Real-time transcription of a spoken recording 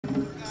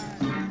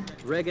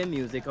Reggae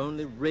music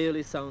only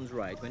really sounds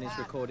right when it's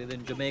recorded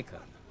in Jamaica.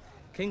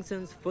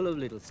 Kingston's full of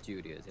little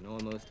studios in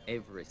almost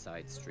every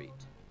side street.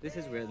 This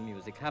is where the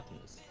music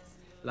happens.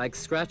 Like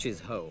Scratch's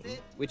home,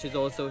 which is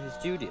also his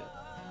studio.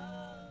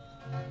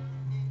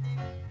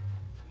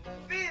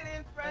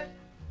 Feeling fresh,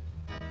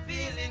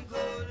 feeling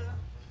good,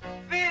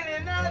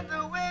 feeling out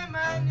the way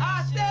man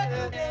I said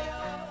today.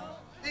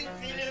 This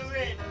feeling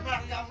rain,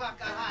 maka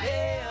maka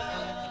high.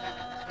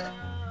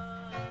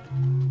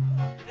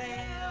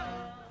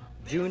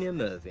 Junior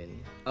Mervyn,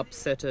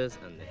 Upsetters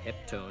and the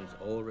Heptones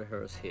all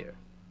rehearse here.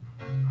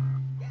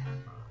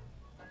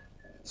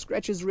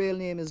 Scratch's real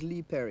name is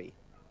Lee Perry.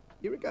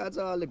 He regards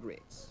all the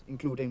greats,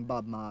 including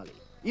Bob Marley.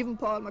 Even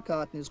Paul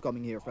McCartney is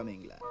coming here from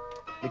England,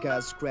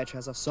 because Scratch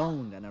has a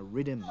sound and a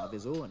rhythm of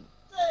his own.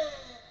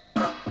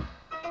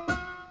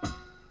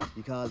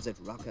 He calls it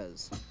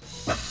rockers.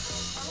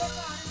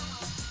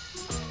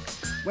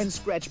 When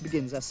Scratch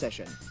begins a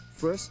session,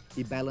 first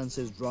he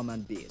balances drum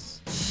and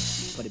bass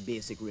for the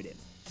basic rhythm.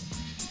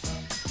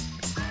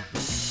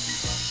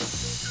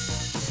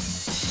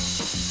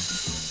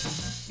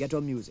 Ghetto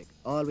music,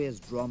 always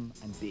drum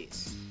and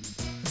bass.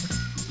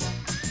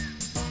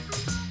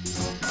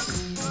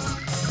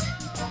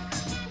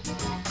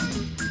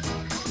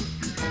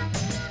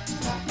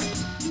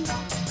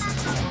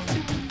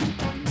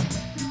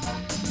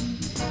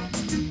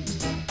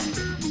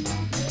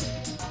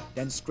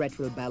 Then Scratch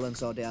will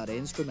balance out the other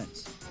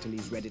instruments till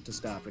he's ready to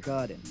start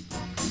recording.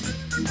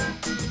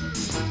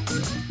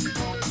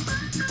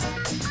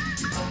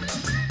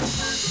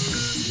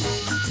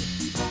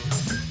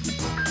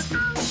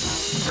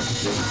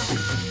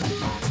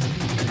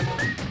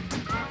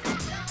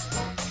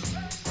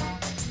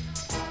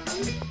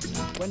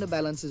 When the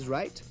balance is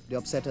right, the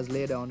Upsetters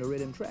lay down the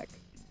rhythm track.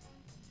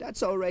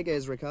 That's how reggae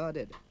is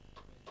recorded.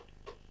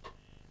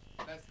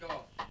 Let's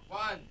go.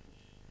 1,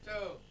 2,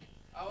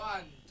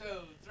 1, 2,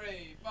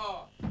 3,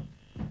 4.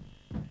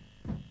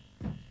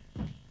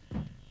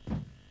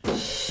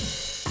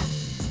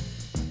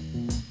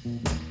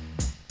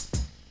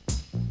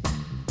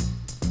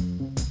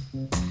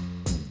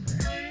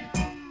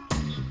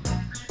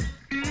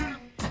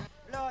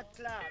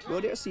 Though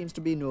there seems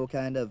to be no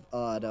kind of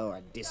order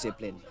or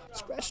discipline,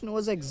 Scratch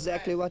knows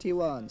exactly what he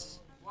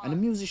wants, and the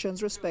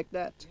musicians respect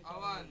that.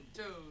 1,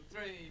 2,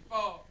 3,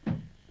 4.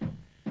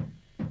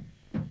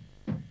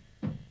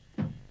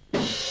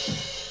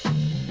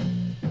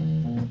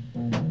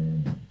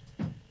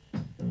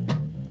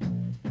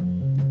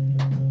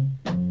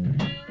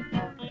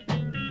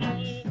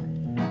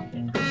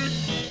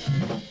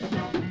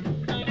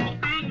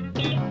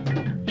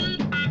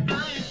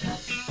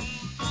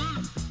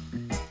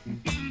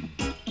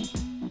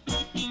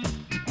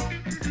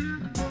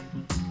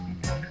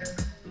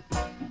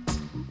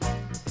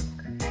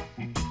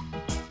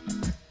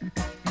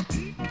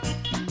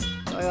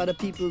 By other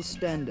people's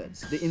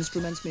standards, the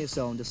instruments may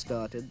sound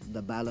distorted,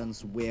 the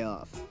balance way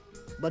off.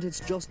 But it's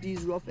just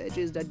these rough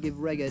edges that give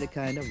reggae the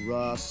kind of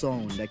raw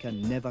sound they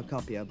can never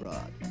copy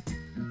abroad.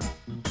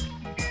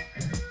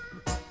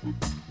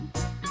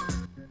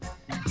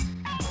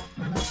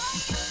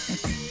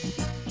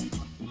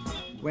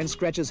 When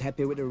Scratch is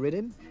happy with the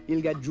rhythm,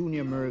 he'll get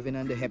Junior Mervyn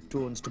and the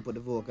Heptones to put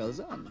the vocals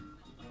on.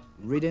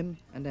 Rhythm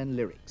and then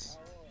lyrics.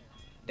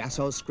 That's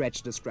how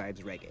Scratch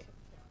describes reggae.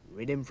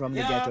 Rhythm from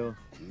the ghetto,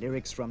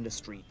 lyrics from the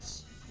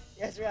streets.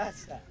 Yes,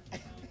 Rasta.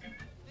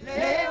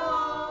 Play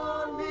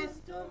on,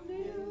 Mr.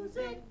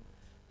 Music.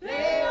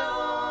 Play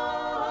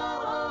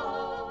on.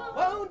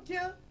 Won't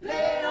you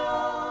play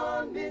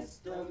on,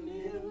 Mr.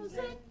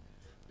 Music?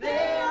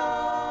 Play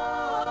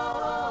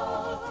on.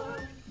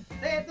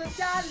 Say the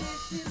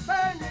chalice is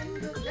burning,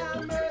 the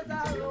jammers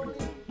are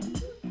rolling,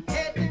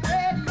 getting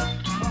ready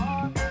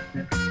for.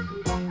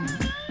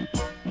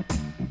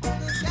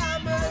 The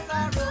jammers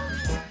are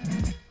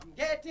rolling, I'm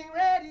getting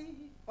ready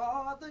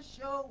for the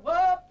show.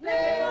 Oh,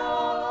 play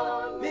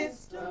on,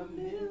 Mr.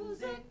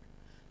 Music.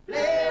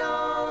 Play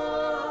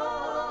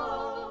on.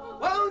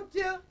 Won't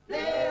you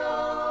play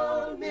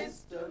on,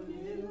 Mr.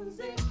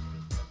 Music?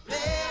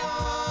 Play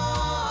on.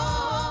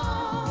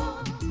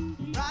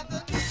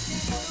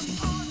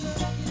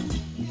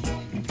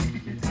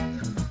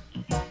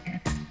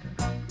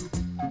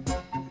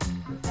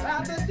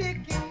 Rather dick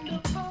in the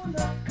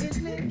corner is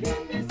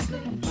licking his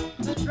stick.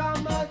 The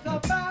drummer's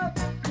about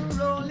to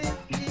roll his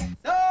stick.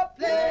 So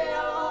play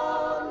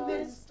on,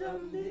 Mr.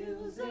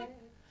 Music.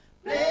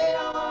 Play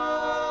on.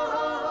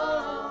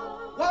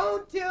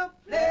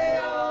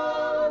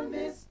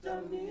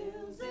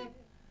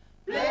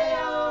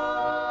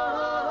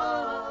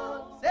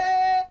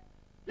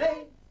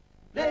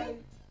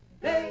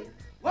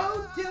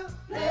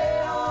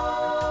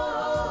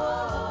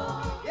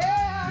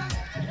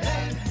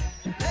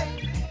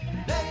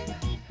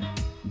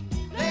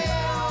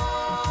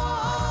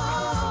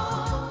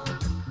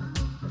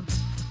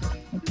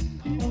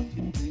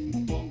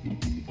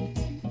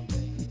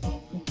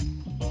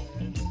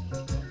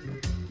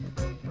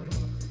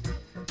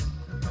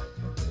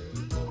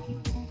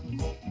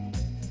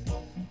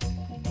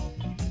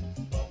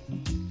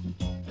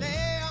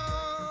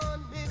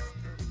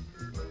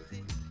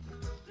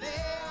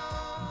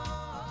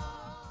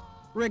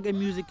 Reggae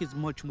music is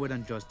much more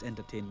than just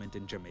entertainment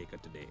in Jamaica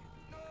today.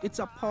 It's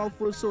a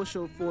powerful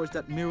social force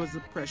that mirrors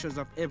the pressures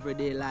of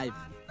everyday life,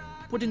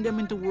 putting them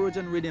into words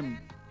and rhythm,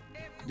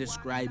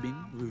 describing,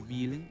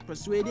 revealing,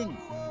 persuading.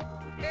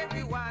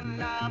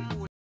 Everyone